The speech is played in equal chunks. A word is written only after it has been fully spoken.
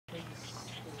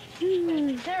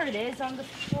There it is on the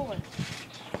floor.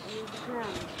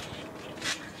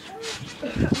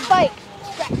 Bite,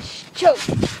 scratch, choke,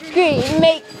 scream,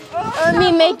 make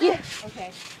you.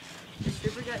 Okay.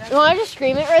 You want to just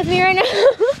scream it with me right now?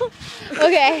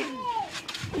 Okay.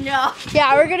 No.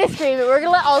 Yeah, we're gonna scream it. We're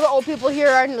gonna let all the old people hear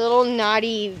our little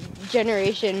naughty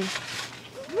generation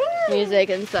music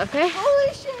and stuff. Okay.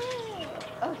 Holy shit.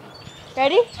 Okay.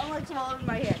 Ready? I'm gonna swallow in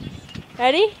my hair.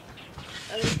 Ready?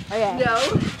 Okay. No.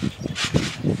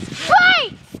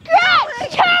 Fight!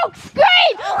 Scratch! Choke!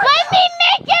 Scream! Let me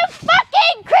make you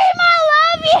fucking cream! I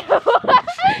love you!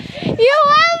 You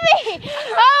love me!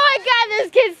 Oh my god, this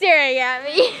kid's staring at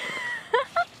me.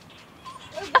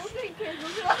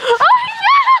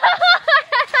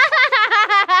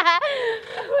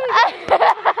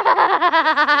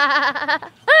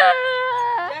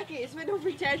 Jackie, it's been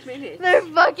over 10 minutes. They're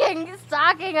fucking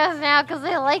stalking us now because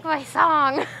they like my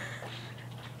song.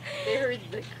 They heard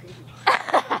the cream.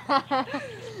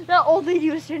 That old lady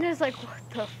was sitting there like, what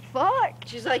the fuck?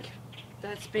 She's like,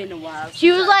 that's been a while.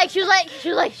 She was like, shrimp?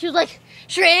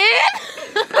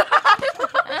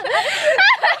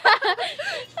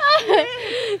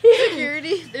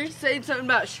 Security, they're saying something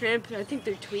about shrimp. I think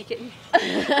they're tweaking.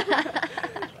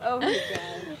 Oh my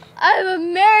god. I'm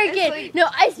American. Like, no,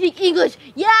 I speak English.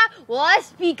 Yeah, well, I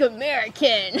speak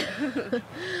American.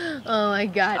 Oh my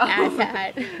god,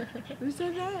 asshat. Who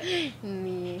said that?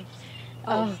 Me.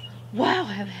 Oh, wow,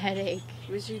 I have a headache.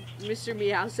 Mr.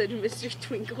 Meow said to Mr.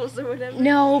 Twinkles or whatever.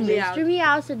 No, Meow. Mr.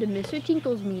 Meow said to Mr.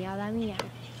 Tinkles, meow, that meow.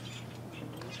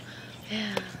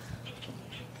 Yeah.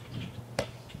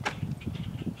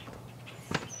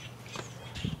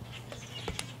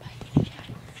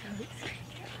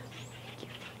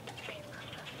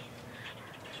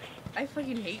 I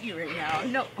fucking hate you right now.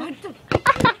 No, what the?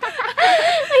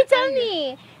 My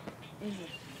tummy.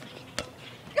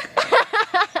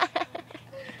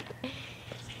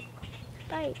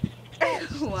 Bite.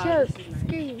 Wow, Choke. this is nice.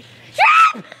 Scream.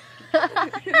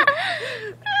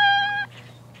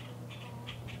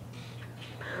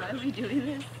 Why are we doing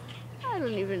this? I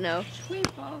don't even know.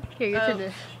 Sweet ball. Here, you Oh. turn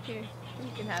this. Here,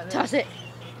 you can have it. Toss it.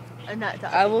 I'm not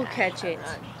tossing I will that. catch it.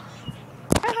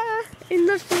 I'm not. In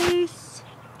the face.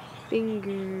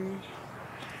 Finger.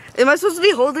 Am I supposed to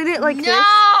be holding it like this?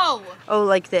 No! Oh,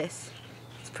 like this.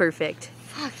 It's perfect.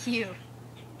 Fuck you.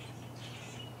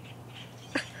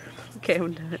 Okay,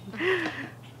 I'm done.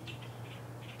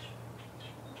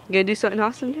 You gonna do something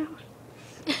awesome now?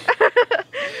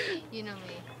 You know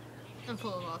me. I'm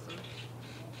full of awesome.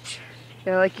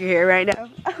 I like your hair right now.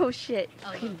 Oh shit.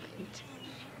 I love you.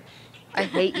 I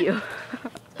hate you.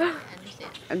 I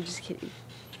understand. I'm just kidding.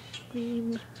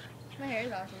 My hair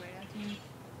is awesome right now, too.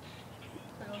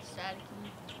 It's a little staticky.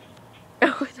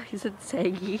 Oh, I thought you said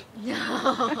saggy. No.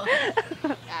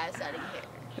 I have saggy hair.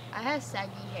 I have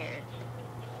saggy hair.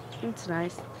 That's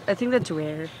nice. I think that's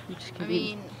rare. I'm just I kidding.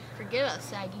 mean, forget about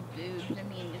saggy boobs. I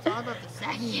mean, it's all about the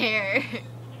saggy hair.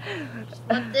 Just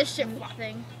let this shit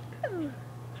flopping.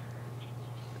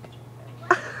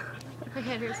 My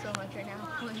head hurts so much right now.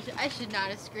 I should not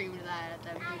have screamed that at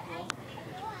them people.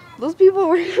 Those people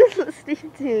were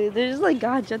listening to. They're just like,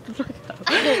 God, shut the fuck up.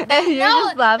 And you're No,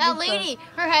 just laughing. that lady,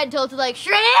 her head tilted like,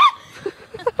 shrimp!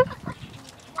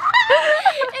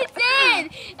 It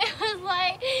did! It was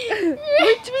like,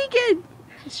 We're tweaking.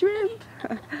 Shrimp.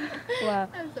 Wow.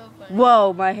 I'm so funny.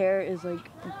 Whoa, my hair is like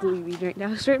gleaming right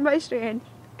now, strand by strand,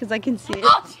 because I can see it.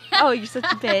 Oh, you're such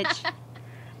a bitch.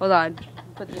 Hold on.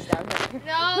 Put this down here.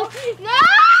 No! No!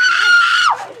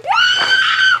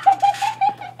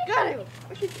 Got him.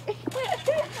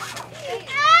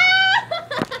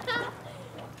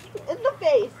 In the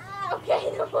face. Okay,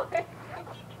 no more.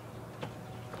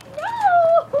 No!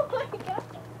 Oh my god.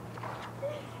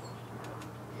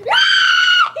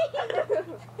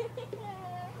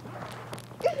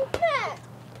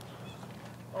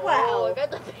 Wow. I got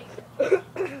the big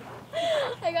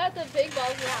I got the big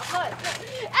balls now. What?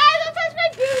 Ah, don't touch my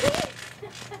booty!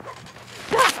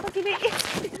 Look at me.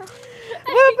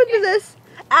 What happened to this?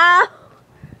 Ow.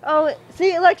 Oh,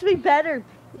 see, it likes me better.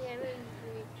 Yeah, I mean,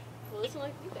 well, this one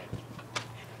likes you better.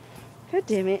 God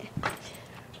damn it.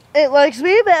 It likes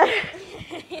me better.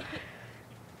 I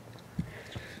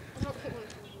don't pick my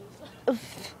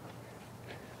fingers.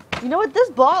 You know what? This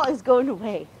ball is going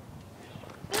away.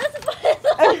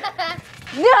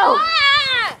 No!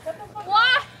 Ah!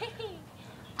 Why?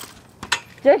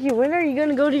 Jackie, when are you going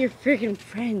to go to your freaking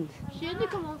friends? She had to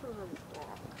come home from her.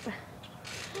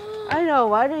 I know.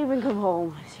 Why do you even come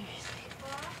home? Seriously.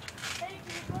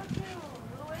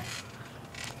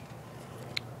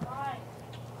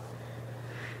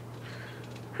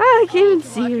 Hi. I can't even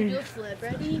see Do her. a flip.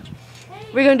 Ready?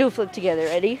 We're gonna do a flip together.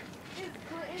 Ready?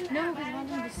 No, because I want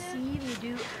them to see me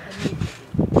do a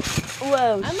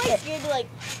Whoa. I'm like scared to like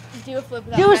do a flip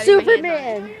without Do a having my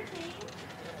hands Superman.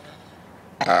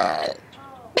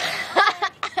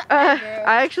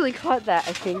 I actually caught that,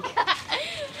 I think.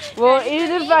 Well, Ready even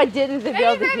for if me? I didn't, they'd be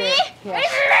able to Ready for hear me? it. Yeah. Ready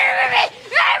for me?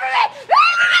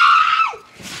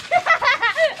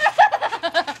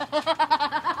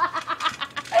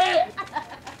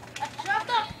 Shut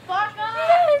the fuck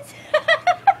up!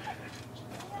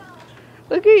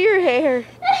 Look at your hair.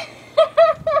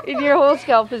 And your whole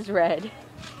scalp is red.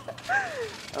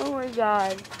 Oh my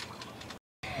god.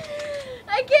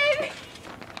 I can't.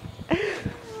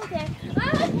 Okay.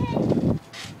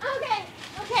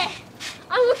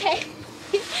 I'm okay.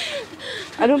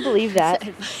 I don't believe that.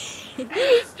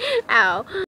 Ow.